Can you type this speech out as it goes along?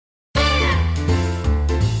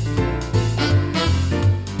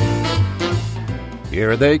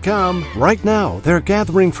Here they come. Right now, they're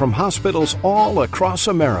gathering from hospitals all across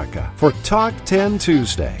America for Talk 10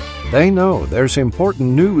 Tuesday. They know there's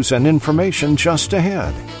important news and information just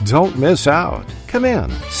ahead. Don't miss out. Come in,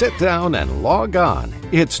 sit down, and log on.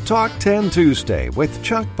 It's Talk 10 Tuesday with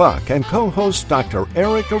Chuck Buck and co-host Dr.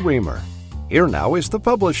 Erica Remer. Here now is the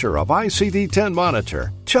publisher of ICD-10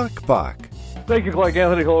 Monitor, Chuck Buck. Thank you, Clark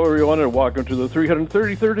Anthony. Hello, everyone, and welcome to the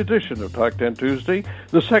 333rd edition of Talk 10 Tuesday,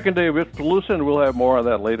 the second day of Itapaloosa, and we'll have more on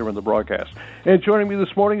that later in the broadcast. And joining me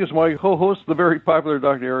this morning is my co-host, the very popular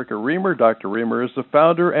Dr. Erica Remer. Dr. Remer is the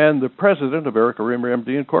founder and the president of Erica Remer,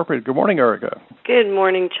 MD Incorporated. Good morning, Erica. Good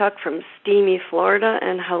morning, Chuck, from steamy Florida,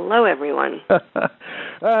 and hello, everyone.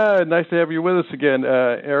 Nice to have you with us again,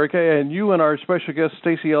 Erica. And you and our special guest,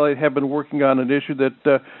 Stacey Elliott, have been working on an issue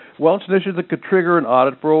that, it's an issue that could trigger an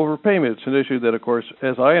audit for overpayment. It's an issue that, of course,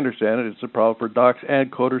 as I understand it, it's a problem for docs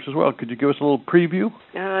and coders as well. Could you give us a little preview?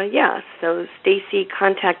 Yeah. So Stacey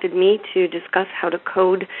contacted me to discuss how to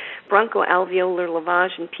code bronchoalveolar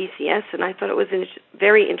lavage and PCS, and I thought it was a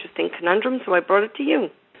very interesting conundrum, so I brought it to you.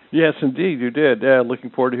 Yes, indeed, you did. Looking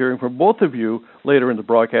forward to hearing from both of you later in the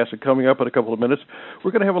broadcast. And coming up in a couple of minutes,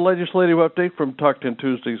 we're going to have a legislative update from Talk 10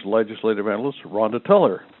 Tuesday's legislative analyst, Rhonda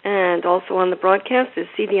Teller. And also on the broadcast is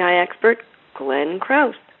CDI expert Glenn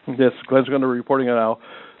Krause. Yes, Glenn's going to be reporting on how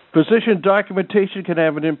physician documentation can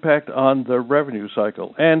have an impact on the revenue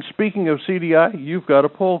cycle. And speaking of CDI, you've got a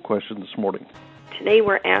poll question this morning. Today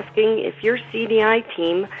we're asking if your CDI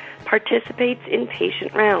team participates in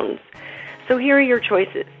patient rounds. So here are your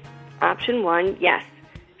choices. Option 1, yes,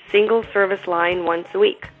 single service line once a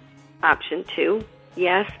week. Option 2,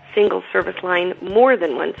 yes, single service line more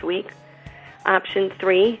than once a week. Option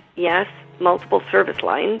 3, yes, multiple service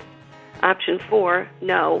lines. Option 4,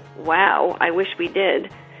 no, wow, I wish we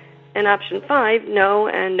did. And option 5, no,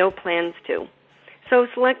 and no plans to. So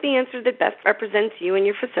select the answer that best represents you and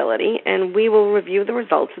your facility, and we will review the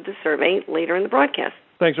results of the survey later in the broadcast.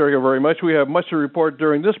 Thanks, Erica, very much. We have much to report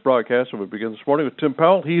during this broadcast, and we begin this morning with Tim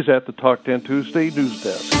Powell. He's at the Talk 10 Tuesday News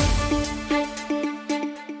Desk.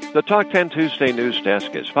 The Talk 10 Tuesday News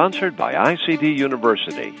Desk is sponsored by ICD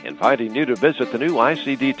University, inviting you to visit the new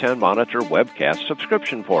ICD-10 Monitor webcast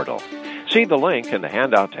subscription portal. See the link in the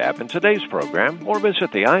Handout tab in today's program, or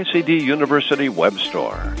visit the ICD University web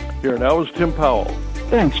store. Here now is Tim Powell.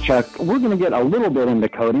 Thanks, Chuck. We're going to get a little bit into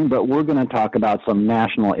coding, but we're going to talk about some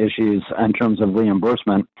national issues in terms of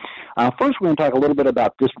reimbursement. First, we're going to talk a little bit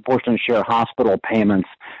about disproportionate share hospital payments,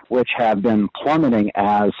 which have been plummeting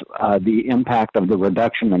as the impact of the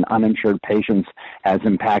reduction in uninsured patients has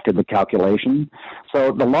impacted the calculation.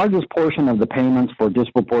 So the largest portion of the payments for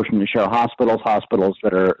disproportionate share hospitals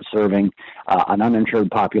that are serving an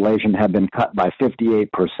uninsured population, have been cut by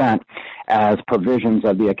 58% as provisions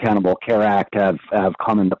of the Accountable Care Act have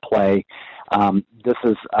come into play. This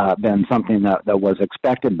has been something that was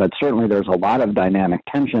expected, but certainly there's a lot of dynamic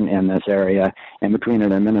tension in this area in between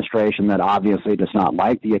an administration that obviously does not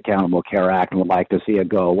like the Accountable Care Act and would like to see it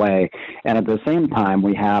go away. And at the same time,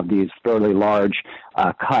 we have these fairly large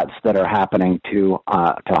cuts that are happening to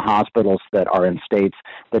hospitals that are in states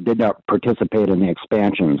that did not participate in the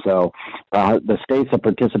expansion. So the states that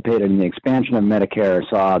participated in the expansion of Medicare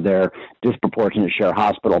saw their disproportionate share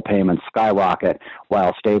hospital payments skyrocket,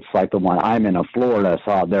 while states like the one I'm in of Florida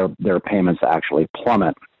saw their payments actually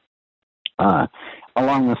plummet. Along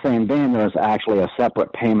the same vein, there's actually a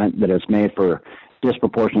separate payment that is made for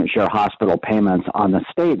disproportionate share hospital payments on the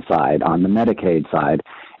state side, on the Medicaid side.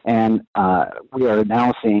 And we are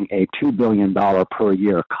now seeing a $2 billion per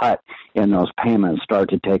year cut in those payments start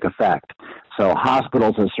to take effect. So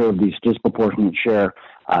hospitals that serve these disproportionate share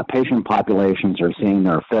patient populations are seeing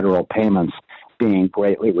their federal payments being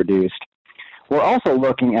greatly reduced. We're also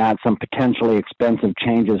looking at some potentially expensive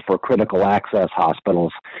changes for critical access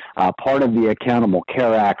hospitals. Part of the Accountable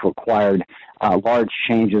Care Act required large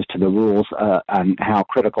changes to the rules on how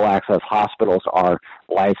critical access hospitals are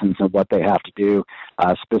licensed and what they have to do.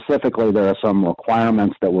 Specifically, there are some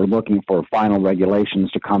requirements that we're looking for final regulations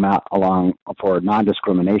to come out along for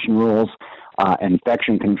non-discrimination rules,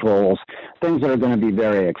 infection controls, things that are going to be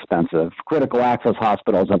very expensive. Critical access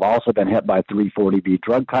hospitals have also been hit by 340B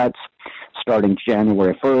drug cuts. Starting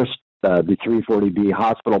January 1st, the 340B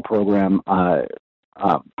hospital program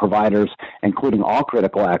providers, including all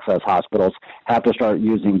critical access hospitals, have to start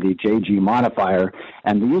using the JG modifier.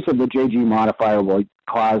 And the use of the JG modifier will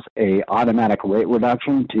cause a automatic rate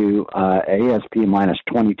reduction to ASP minus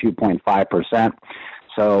 22.5%.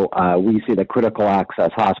 So we see that critical access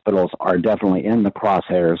hospitals are definitely in the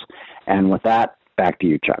crosshairs. And with that, back to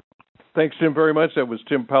you, Chuck. Thanks, Tim, very much. That was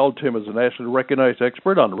Tim Powell. Tim is a nationally recognized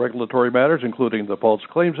expert on regulatory matters, including the False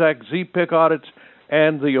Claims Act, ZPIC audits,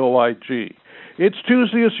 and the OIG. It's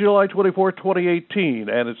Tuesday, it's July 24, 2018,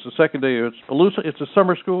 and it's the second day of Palooza. It's a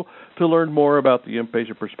summer school to learn more about the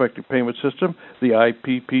Inpatient Prospective Payment System, the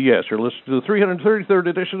IPPS. You're listening to the 333rd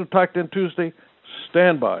edition of Talk 10 Tuesday.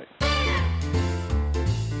 Stand by.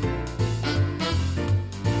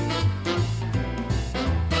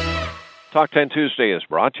 Talk 10 Tuesday is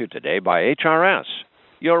brought to you today by HRS.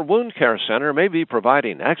 Your wound care center may be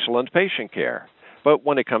providing excellent patient care, but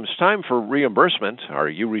when it comes time for reimbursement, are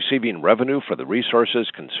you receiving revenue for the resources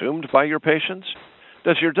consumed by your patients?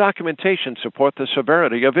 Does your documentation support the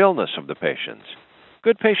severity of illness of the patients?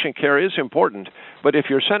 Good patient care is important, but if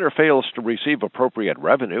your center fails to receive appropriate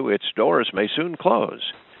revenue, its doors may soon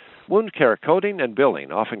close. Wound care coding and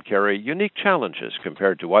billing often carry unique challenges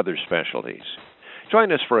compared to other specialties.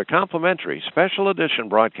 Join us for a complimentary special edition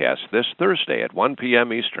broadcast this Thursday at 1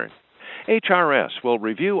 p.m. Eastern. HRS will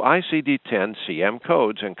review ICD-10 CM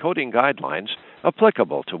codes and coding guidelines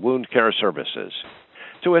applicable to wound care services.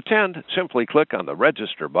 To attend, simply click on the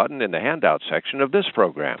Register button in the handout section of this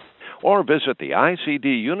program, or visit the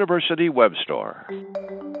ICD University web store.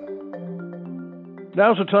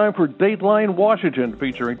 Now's the time for Dateline Washington,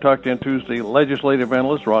 featuring Talk 10 Tuesday legislative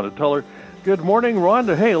analyst Rhonda Teller. Good morning,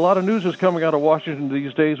 Rhonda. Hey, a lot of news is coming out of Washington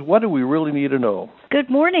these days. What do we really need to know? Good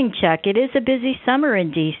morning, Chuck. It is a busy summer in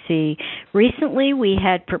D.C. Recently, we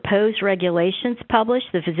had proposed regulations published,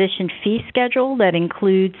 the physician fee schedule that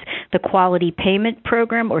includes the quality payment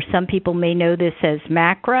program, or some people may know this as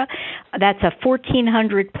MACRA. That's a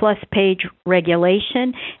 1,400-plus page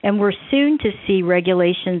regulation, and we're soon to see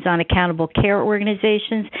regulations on accountable care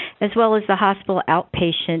organizations, as well as the hospital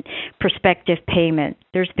outpatient prospective payment.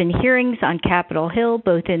 There's been hearings on Capitol Hill,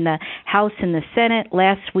 both in the House and the Senate.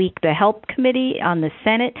 Last week, the Help Committee on the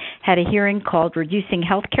Senate had a hearing called Reducing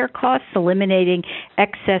Healthcare Costs, Eliminating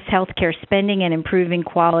Excess Healthcare Spending, and Improving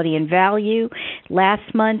Quality and Value.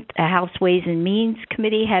 Last month, the House Ways and Means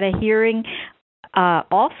Committee had a hearing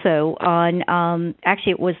also on,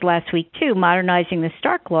 actually it was last week too, modernizing the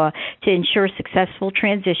Stark Law to ensure successful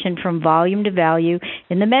transition from volume to value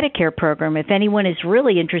in the Medicare program. If anyone is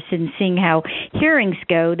really interested in seeing how hearings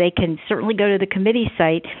go, they can certainly go to the committee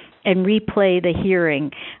site and replay the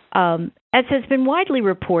hearing. As has been widely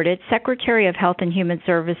reported, Secretary of Health and Human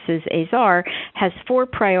Services, Azar, has 4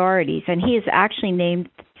 priorities, and he has actually named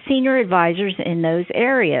senior advisors in those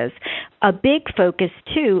areas. A big focus,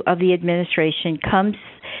 too, of the administration comes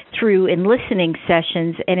through in listening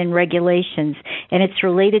sessions and in regulations, and it's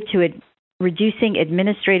related to reducing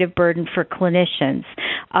administrative burden for clinicians.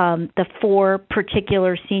 The 4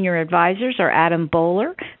 particular senior advisors are Adam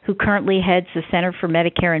Bowler, who currently heads the Center for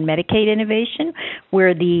Medicare and Medicaid Innovation,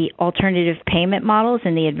 where the alternative payment models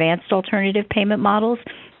and the advanced alternative payment models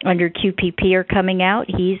under QPP are coming out.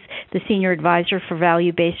 He's the Senior Advisor for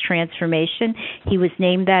Value-Based Transformation. He was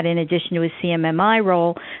named that in addition to his CMMI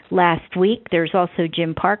role last week. There's also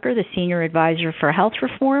Jim Parker, the Senior Advisor for Health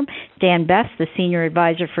Reform, Dan Best, the Senior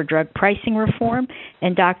Advisor for Drug Pricing Reform,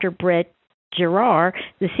 and Dr. Brett Giroir,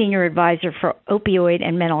 the Senior Advisor for Opioid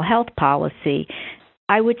and Mental Health Policy.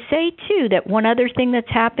 I would say, too, that one other thing that's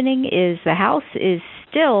happening is the House is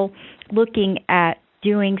still looking at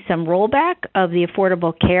doing some rollback of the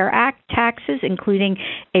Affordable Care Act taxes, including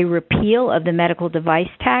a repeal of the medical device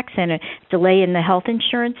tax and a delay in the health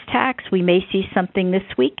insurance tax. We may see something this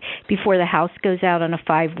week before the House goes out on a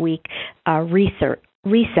 5-week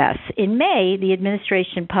recess. In May, the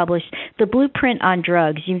administration published the Blueprint on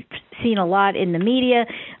Drugs. You've seen a lot in the media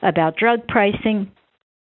about drug pricing.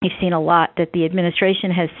 You've seen a lot that the administration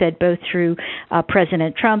has said, both through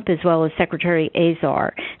President Trump as well as Secretary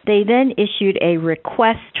Azar. They then issued a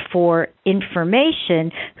request for information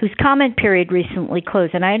whose comment period recently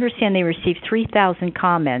closed, and I understand they received 3,000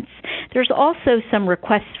 comments. There's also some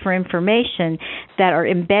requests for information that are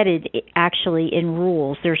embedded actually in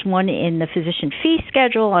rules. There's one in the physician fee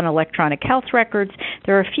schedule on electronic health records.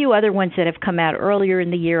 There are a few other ones that have come out earlier in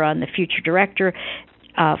the year on the future director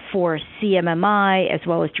for CMMI, as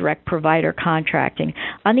well as direct provider contracting.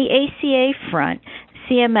 On the ACA front,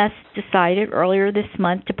 CMS decided earlier this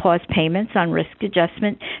month to pause payments on risk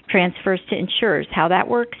adjustment transfers to insurers. How that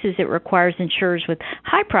works is it requires insurers with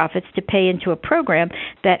high profits to pay into a program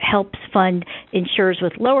that helps fund insurers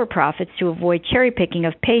with lower profits to avoid cherry picking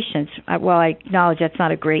of patients. Well, I acknowledge that's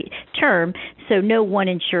not a great term, so no one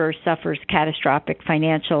insurer suffers catastrophic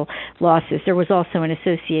financial losses. There was also an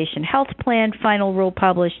association health plan final rule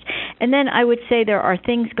published. And then I would say there are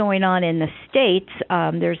things going on in the states.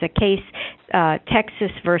 There's a case,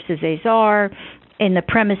 Texas versus Azar, in the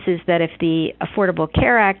premises that if the Affordable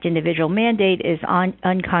Care Act individual mandate is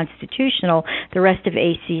unconstitutional, the rest of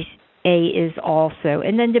is also.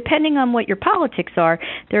 And then depending on what your politics are,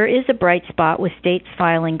 there is a bright spot with states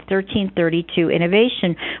filing 1332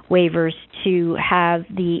 innovation waivers to have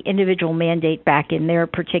the individual mandate back in their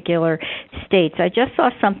particular states. I just saw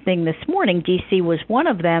something this morning. D.C. was one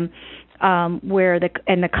of them, where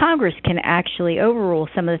the Congress can actually overrule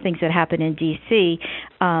some of the things that happen in D.C.,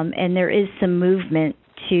 and there is some movement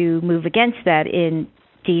to move against that in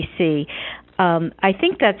D.C. I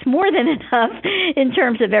think that's more than enough in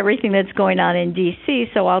terms of everything that's going on in D.C.,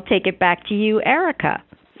 so I'll take it back to you, Erica.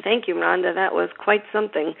 Thank you, Rhonda. That was quite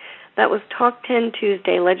something. That was Talk 10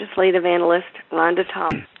 Tuesday legislative analyst Rhonda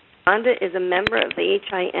Thomas. Rhonda is a member of the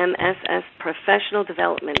HIMSS Professional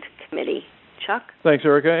Development Committee. Chuck? Thanks,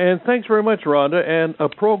 Erica, and thanks very much, Rhonda. And a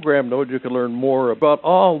program note, you can learn more about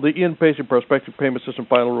all the inpatient prospective payment system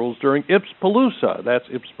final rules during IPS-Palooza. That's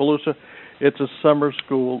IPS-Palooza. It's a summer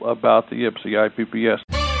school about the IPS, the IPPS.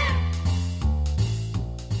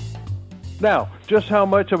 Now, just how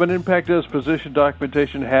much of an impact does physician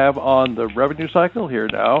documentation have on the revenue cycle? Here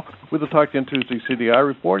now, with the Talk 10 Tuesday CDI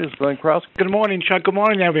report, is Glenn Krause. Good morning, Chuck. Good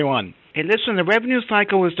morning, everyone. Hey, listen, the revenue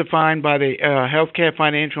cycle is defined by the Healthcare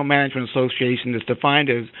Financial Management Association. It's defined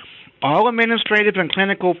as all administrative and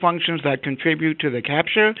clinical functions that contribute to the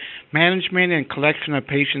capture, management, and collection of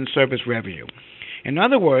patient service revenue. In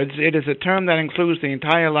other words, it is a term that includes the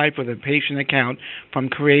entire life of the patient account from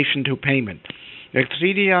creation to payment. The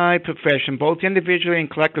CDI profession, both individually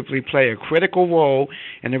and collectively, play a critical role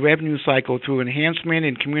in the revenue cycle through enhancement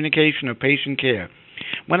and communication of patient care.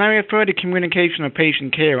 When I refer to communication of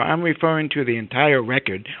patient care, I'm referring to the entire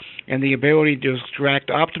record and the ability to extract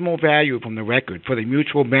optimal value from the record for the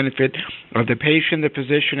mutual benefit of the patient, the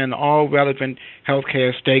physician, and all relevant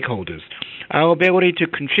healthcare stakeholders. Our ability to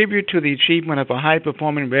contribute to the achievement of a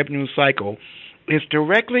high-performing revenue cycle is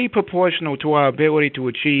directly proportional to our ability to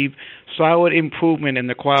achieve solid improvement in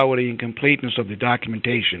the quality and completeness of the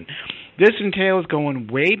documentation. This entails going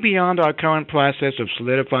way beyond our current process of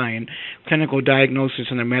solidifying clinical diagnosis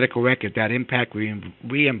in the medical record that impact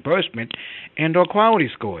reimbursement and or quality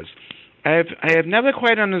scores. I have never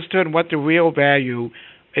quite understood what the real value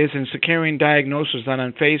is in securing diagnosis that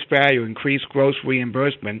on face value increase gross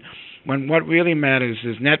reimbursement when what really matters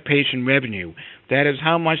is net patient revenue. That is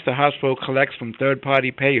how much the hospital collects from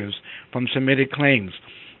third-party payers from submitted claims.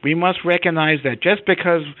 We must recognize that just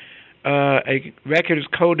because a record is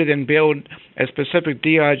coded and billed a specific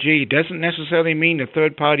DRG doesn't necessarily mean the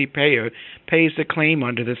third-party payer pays the claim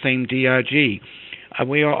under the same DRG.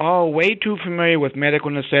 We are all way too familiar with medical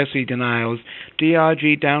necessity denials,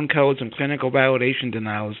 DRG downcodes, and clinical validation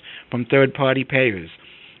denials from third-party payers.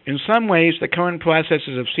 In some ways, the current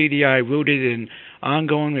processes of CDI rooted in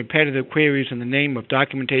ongoing repetitive queries in the name of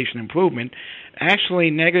documentation improvement actually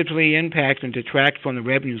negatively impact and detract from the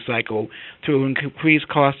revenue cycle through increased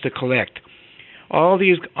cost to collect. All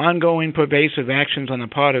these ongoing pervasive actions on the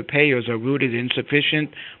part of payers are rooted in insufficient,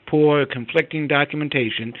 poor, conflicting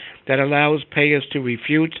documentation that allows payers to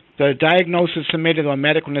refute the diagnosis submitted on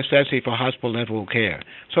medical necessity for hospital-level care.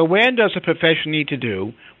 So where does the profession need to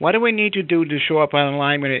do? What do we need to do to show up on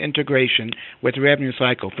alignment and integration with the revenue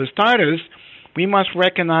cycle? For starters, we must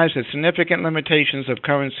recognize the significant limitations of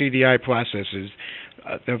current CDI processes.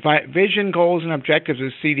 The vision, goals, and objectives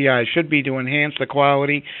of CDI should be to enhance the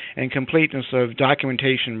quality and completeness of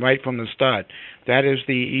documentation right from the start. That is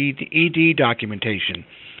the ED documentation.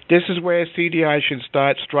 This is where CDI should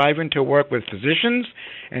start striving to work with physicians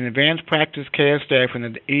and advanced practice care staff in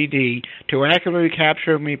the ED to accurately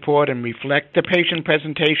capture, report, and reflect the patient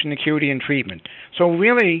presentation, acuity, and treatment. So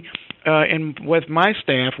really, with my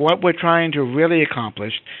staff, what we're trying to really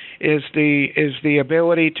accomplish is the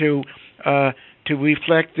ability to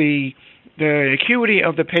reflect the acuity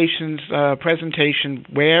of the patient's presentation,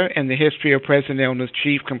 where and the history of present illness,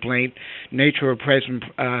 chief complaint, nature of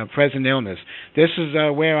present illness. This is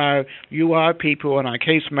where our UR people and our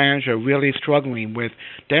case manager are really struggling with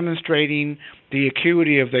demonstrating the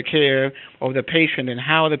acuity of the care of the patient and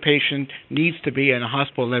how the patient needs to be in a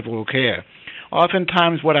hospital level of care.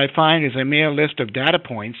 Oftentimes what I find is a mere list of data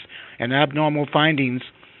points and abnormal findings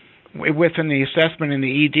within the assessment in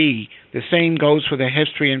the ED. The same goes for the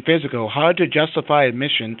history and physical. Hard to justify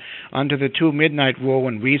admission under the 2-midnight rule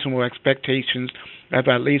and reasonable expectations of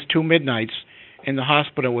at least 2 midnights in the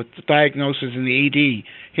hospital with the diagnosis in the ED.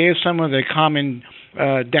 Here's some of the common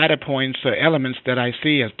data points or elements that I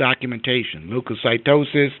see as documentation: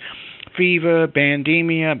 leukocytosis, fever,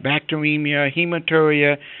 bandemia, bacteremia,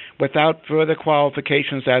 hematuria, without further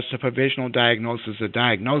qualifications as to provisional diagnosis or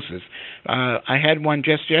diagnosis. I had one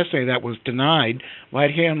just yesterday that was denied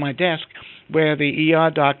right here on my desk where the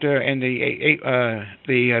ER doctor and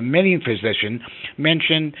the admitting physician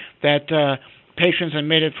mentioned that patients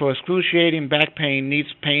admitted for excruciating back pain needs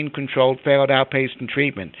pain-controlled failed outpatient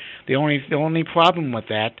treatment. The only problem with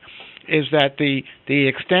that is that the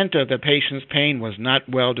extent of the patient's pain was not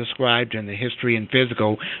well described in the history and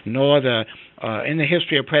physical, nor in the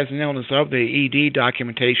history of present illness of the ED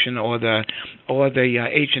documentation or the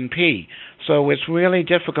H&P. So it's really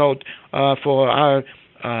difficult for our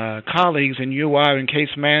colleagues in UR and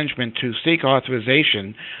case management to seek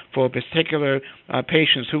authorization for particular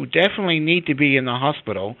patients who definitely need to be in the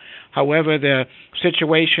hospital. However, the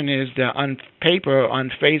situation is that on paper,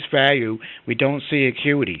 on face value, we don't see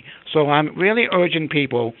acuity. So I'm really urging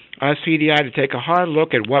people, our CDI, to take a hard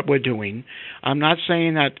look at what we're doing. I'm not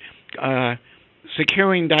saying that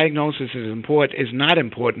securing diagnosis is not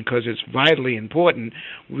important, because it's vitally important.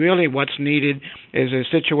 Really what's needed is a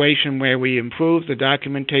situation where we improve the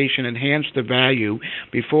documentation, enhance the value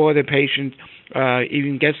before the patient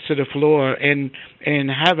even gets to the floor, and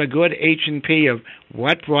have a good H&P of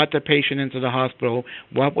what brought the patient into the hospital,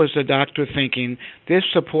 what was the doctor thinking. This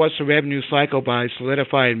supports the revenue cycle by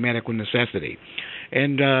solidifying medical necessity.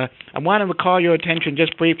 And I want to call your attention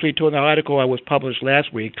just briefly to an article I was published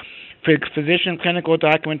last week, Physician Clinical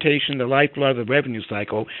Documentation, the Lifeblood of the Revenue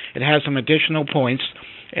Cycle. It has some additional points,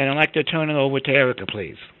 and I'd like to turn it over to Erica,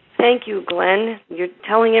 please. Thank you, Glenn. You're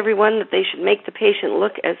telling everyone that they should make the patient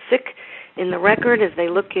look as sick in the record as they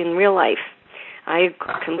look in real life. I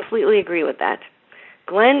completely agree with that.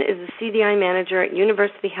 Glenn is the CDI manager at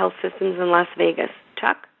University Health Systems in Las Vegas.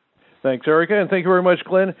 Chuck? Thanks, Erica, and thank you very much,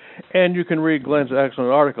 Glenn. And you can read Glenn's excellent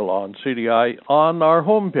article on CDI on our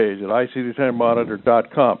homepage at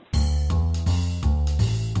icd10monitor.com.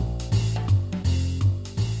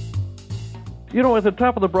 You know, at the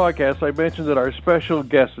top of the broadcast, I mentioned that our special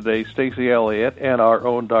guest today, Stacey Elliott, and our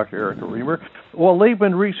own Dr. Erica Reamer, well, they've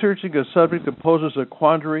been researching a subject that poses a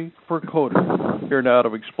quandary for coders. Here now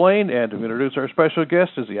to explain and to introduce our special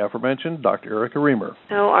guest is the aforementioned Dr. Erica Reamer.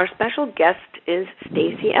 So our special guest is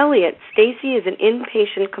Stacey Elliott. Stacey is an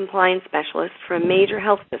inpatient compliance specialist for a major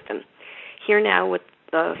health system. Here now with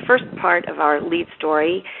the first part of our lead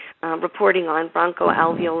story, reporting on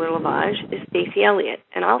bronchoalveolar lavage, is Stacey Elliott,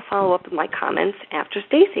 and I'll follow up with my comments after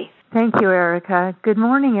Stacey. Thank you, Erica. Good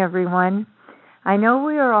morning, everyone. I know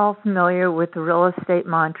we are all familiar with the real estate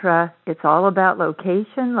mantra, it's all about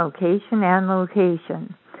location, location, and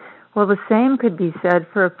location. Well, the same could be said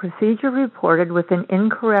for a procedure reported with an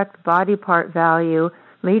incorrect body part value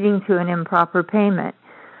leading to an improper payment.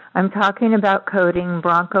 I'm talking about coding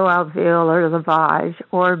bronchoalveolar lavage,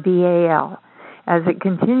 or BAL, as it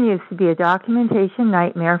continues to be a documentation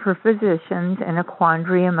nightmare for physicians and a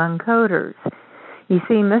quandary among coders. You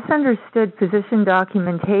see, misunderstood physician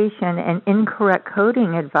documentation and incorrect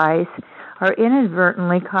coding advice are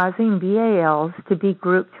inadvertently causing BALs to be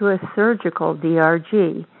grouped to a surgical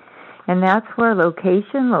DRG. And that's where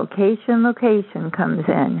location, location, location comes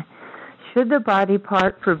in. Should the body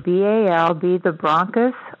part for BAL be the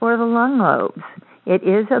bronchus or the lung lobes? It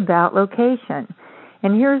is about location.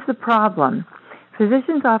 And here's the problem.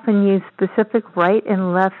 Physicians often use specific right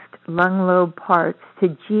and left lung lobe parts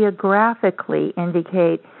to geographically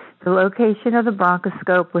indicate the location of the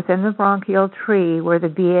bronchoscope within the bronchial tree where the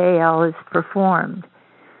BAL is performed.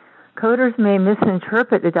 Coders may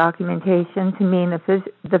misinterpret the documentation to mean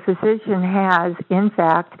the physician has, in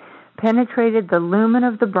fact, penetrated the lumen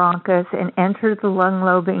of the bronchus and entered the lung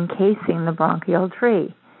lobe encasing the bronchial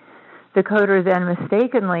tree. The coder then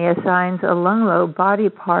mistakenly assigns a lung lobe body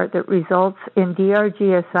part that results in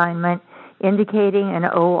DRG assignment indicating an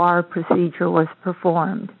OR procedure was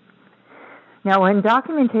performed. Now, when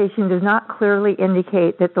documentation does not clearly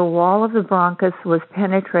indicate that the wall of the bronchus was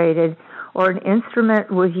penetrated or an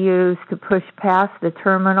instrument was used to push past the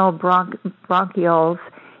terminal bronchioles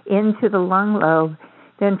into the lung lobe,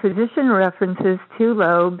 then physician references two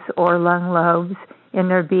lobes or lung lobes in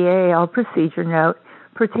their BAL procedure note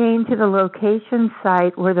pertain to the location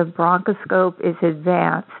site where the bronchoscope is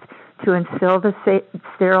advanced to instill the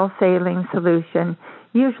sterile saline solution,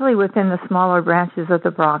 usually within the smaller branches of the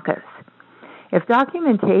bronchus. If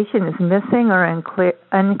documentation is missing or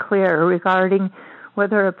unclear regarding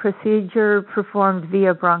whether a procedure performed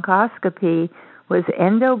via bronchoscopy was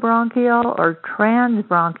endobronchial or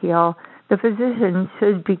transbronchial, the physician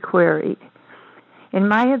should be queried. In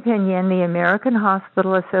my opinion, the American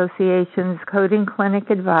Hospital Association's Coding Clinic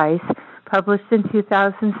Advice, published in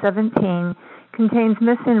 2017, contains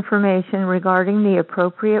misinformation regarding the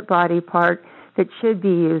appropriate body part that should be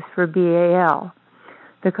used for BAL.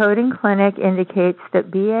 The Coding Clinic indicates that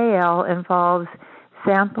BAL involves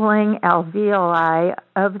sampling alveoli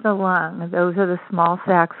of the lung. Those are the small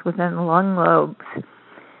sacs within the lung lobes.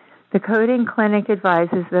 The coding clinic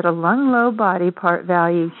advises that a lung lobe body part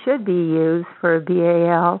value should be used for a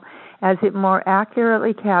BAL as it more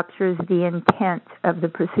accurately captures the intent of the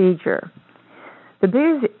procedure.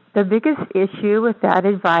 The biggest issue with that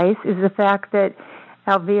advice is the fact that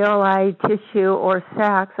alveoli tissue or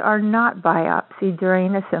sacs are not biopsied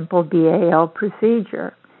during a simple BAL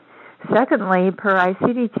procedure. Secondly, per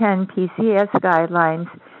ICD-10 PCS guidelines,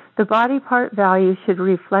 the body part value should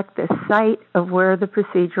reflect the site of where the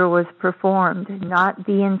procedure was performed, not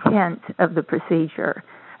the intent of the procedure.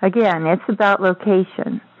 Again, it's about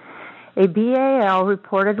location. A BAL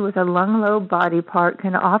reported with a lung lobe body part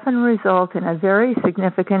can often result in a very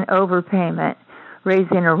significant overpayment,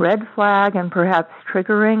 raising a red flag and perhaps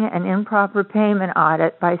triggering an improper payment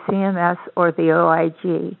audit by CMS or the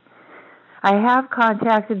OIG. I have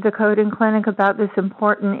contacted the coding clinic about this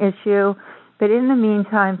important issue, but in the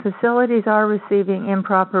meantime, facilities are receiving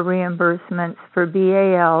improper reimbursements for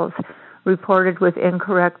BALs reported with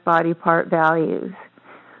incorrect body part values.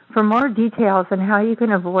 For more details on how you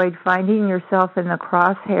can avoid finding yourself in the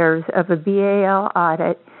crosshairs of a BAL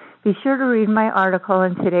audit, be sure to read my article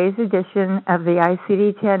in today's edition of the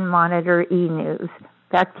ICD-10 Monitor e-News.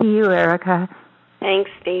 Back to you, Erica.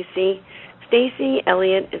 Thanks, Stacy. Stacy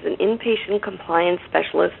Elliott is an inpatient compliance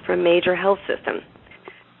specialist for a major health system.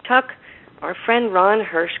 Tuck, our friend Ron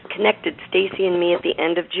Hirsch connected Stacy and me at the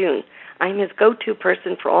end of June. I'm his go-to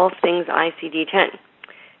person for all things ICD-10.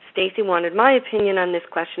 Stacy wanted my opinion on this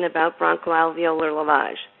question about bronchoalveolar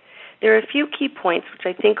lavage. There are a few key points which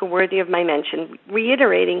I think are worthy of my mention,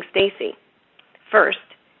 reiterating Stacy. First,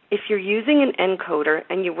 if you're using an encoder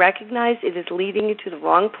and you recognize it is leading you to the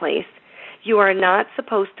wrong place, you are not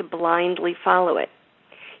supposed to blindly follow it.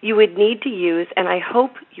 You would need to use, and I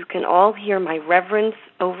hope you can all hear my reverence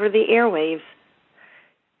over the airwaves,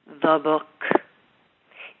 the book.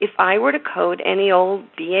 If I were to code any old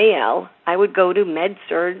BAL, I would go to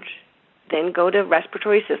med-surg, then go to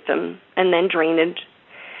respiratory system, and then drainage.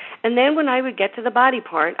 And then when I would get to the body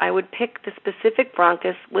part, I would pick the specific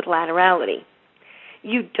bronchus with laterality.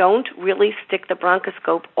 You don't really stick the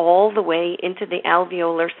bronchoscope all the way into the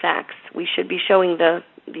alveolar sacs. We should be showing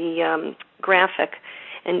the graphic,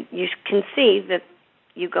 and you can see that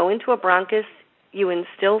you go into a bronchus, you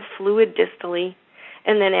instill fluid distally,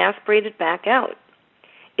 and then aspirate it back out.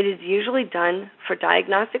 It is usually done for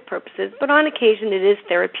diagnostic purposes, but on occasion it is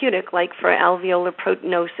therapeutic, like for alveolar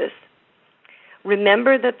proteinosis.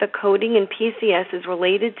 Remember that the coding in PCS is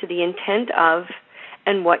related to the intent of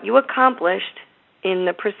and what you accomplished in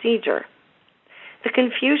the procedure. The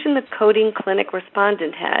confusion the coding clinic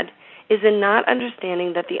respondent had is in not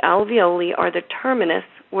understanding that the alveoli are the terminus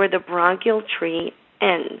where the bronchial tree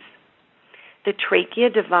ends. The trachea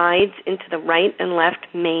divides into the right and left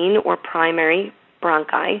main or primary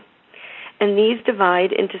bronchi, and these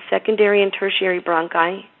divide into secondary and tertiary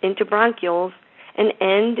bronchi, into bronchioles, and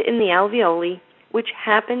end in the alveoli, which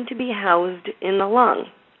happen to be housed in the lung.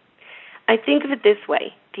 I think of it this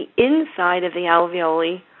way. The inside of the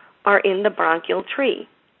alveoli are in the bronchial tree.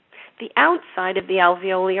 The outside of the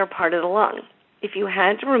alveoli are part of the lung. If you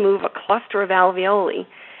had to remove a cluster of alveoli,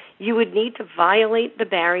 you would need to violate the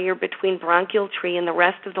barrier between bronchial tree and the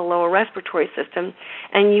rest of the lower respiratory system,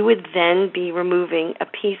 and you would then be removing a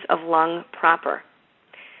piece of lung proper.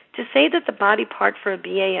 To say that the body part for a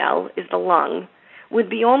BAL is the lung would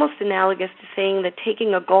be almost analogous to saying that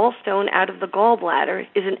taking a gallstone out of the gallbladder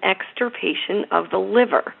is an extirpation of the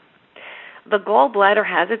liver. The gallbladder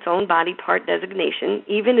has its own body part designation,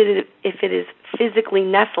 even if it is physically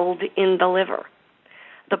nestled in the liver.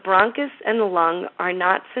 The bronchus and the lung are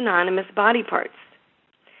not synonymous body parts.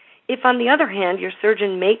 If, on the other hand, your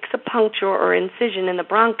surgeon makes a puncture or incision in the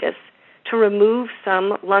bronchus to remove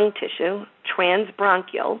some lung tissue,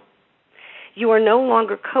 transbronchial, you are no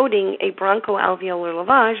longer coding a bronchoalveolar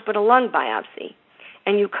lavage, but a lung biopsy,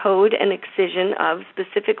 and you code an excision of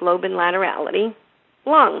specific lobe and laterality,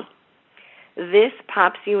 lung. This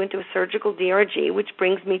pops you into a surgical DRG, which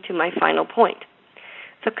brings me to my final point.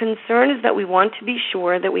 The concern is that we want to be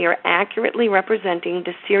sure that we are accurately representing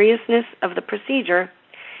the seriousness of the procedure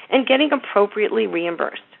and getting appropriately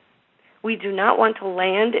reimbursed. We do not want to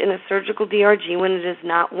land in a surgical DRG when it is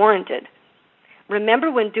not warranted.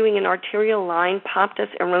 Remember when doing an arterial line popped us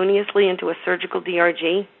erroneously into a surgical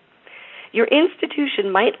DRG? Your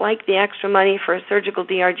institution might like the extra money for a surgical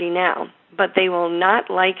DRG now, but they will not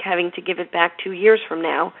like having to give it back 2 years from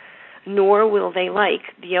now, nor will they like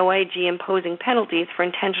the OIG imposing penalties for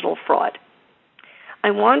intentional fraud.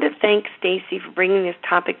 I want to thank Stacy for bringing this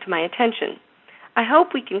topic to my attention. I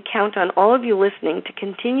hope we can count on all of you listening to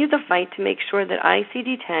continue the fight to make sure that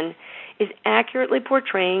ICD-10 is accurately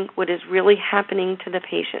portraying what is really happening to the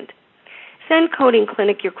patient. Send Coding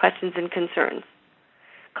Clinic your questions and concerns.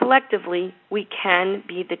 Collectively, we can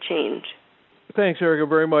be the change. Thanks, Erica,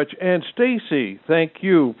 very much. And Stacy, thank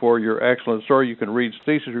you for your excellent story. You can read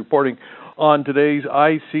Stacy's reporting on today's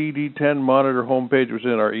ICD-10 Monitor homepage. It was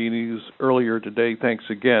in our e-news earlier today. Thanks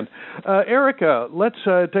again. Erica, let's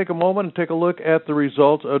take a moment and take a look at the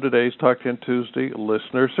results of today's Talk 10 Tuesday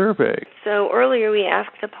listener survey. So earlier we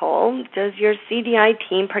asked a poll, does your CDI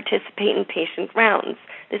team participate in patient rounds?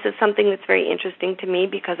 This is something that's very interesting to me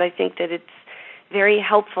because I think that it's very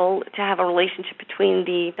helpful to have a relationship between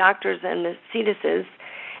the doctors and the CDSs,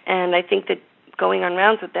 and I think that going on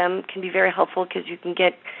rounds with them can be very helpful because you can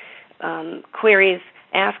get queries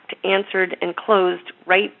asked, answered, and closed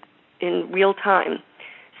right in real time.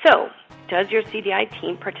 So, does your CDI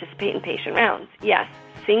team participate in patient rounds? Yes.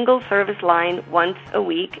 Single service line once a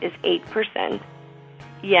week is 8%.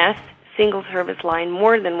 Yes. Single service line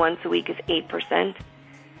more than once a week is 8%.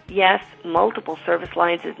 Yes, multiple service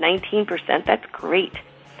lines is 19%. That's great.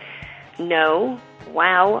 No,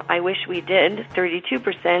 wow, I wish we did,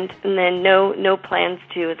 32%. And then no plans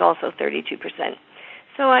to is also 32%.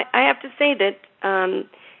 So I have to say that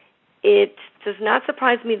it does not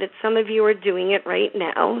surprise me that some of you are doing it right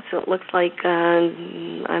now. So it looks like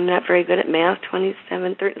I'm not very good at math.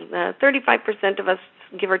 35% of us,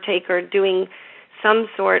 give or take, are doing some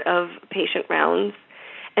sort of patient rounds.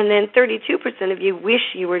 And then 32% of you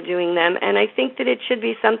wish you were doing them. And I think that it should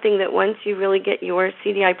be something that once you really get your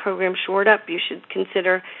CDI program shored up, you should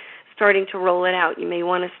consider starting to roll it out. You may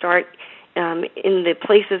want to start in the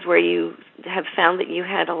places where you have found that you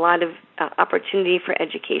had a lot of opportunity for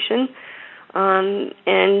education.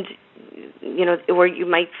 And, you know, or you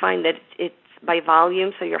might find that it's by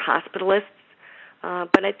volume, so you're hospitalists.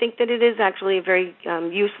 But I think that it is actually a very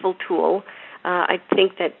useful tool. I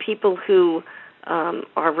think that people who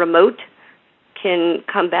are remote can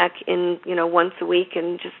come back in, once a week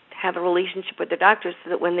and just have a relationship with their doctors so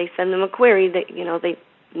that when they send them a query, they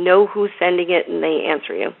know who's sending it and they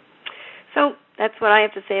answer you. So that's what I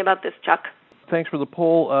have to say about this, Chuck. Thanks for the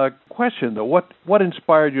poll. Question, though. What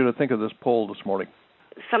inspired you to think of this poll this morning?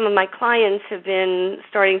 Some of my clients have been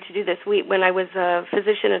starting to do this. When I was a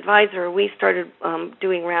physician advisor, we started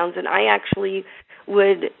doing rounds, and I actually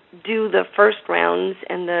would do the first rounds,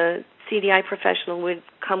 and the CDI professional would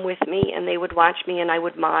come with me, and they would watch me, and I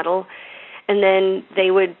would model, and then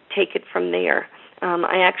they would take it from there.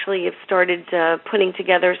 I actually have started putting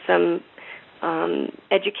together some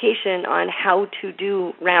education on how to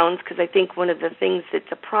do rounds, because I think one of the things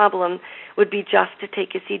that's a problem would be just to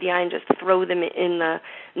take a CDI and just throw them in the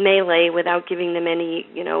melee without giving them any,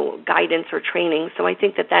 guidance or training. So I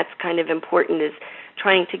think that that's kind of important, is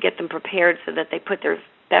trying to get them prepared so that they put their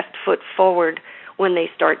best foot forward when they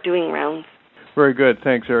start doing rounds. Very good.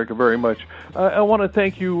 Thanks, Erica, very much. I want to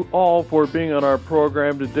thank you all for being on our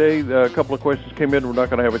program today. A couple of questions came in. We're not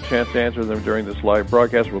going to have a chance to answer them during this live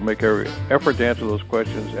broadcast. We'll make every effort to answer those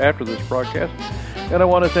questions after this broadcast. And I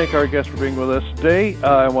want to thank our guests for being with us today.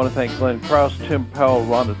 I want to thank Glenn Krause, Tim Powell,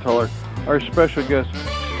 Rhonda Tuller, our special guest,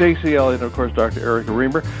 Stacey Elliott, and, of course, Dr. Erica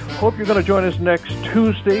Reamer. Hope you're going to join us next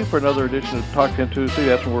Tuesday for another edition of Talk 10 Tuesday.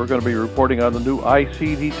 That's when we're going to be reporting on the new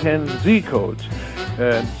ICD-10 Z codes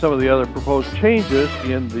and some of the other proposed changes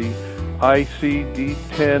in the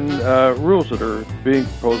ICD-10 rules that are being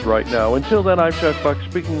proposed right now. Until then, I'm Chuck Buck,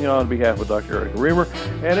 speaking on behalf of Dr. Erica Reamer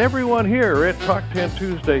and everyone here at Talk 10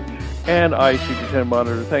 Tuesday and ICD-10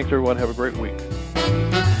 Monitor. Thanks, everyone. Have a great week.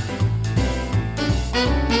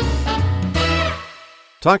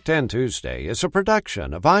 Talk 10 Tuesday is a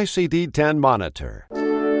production of ICD-10 Monitor.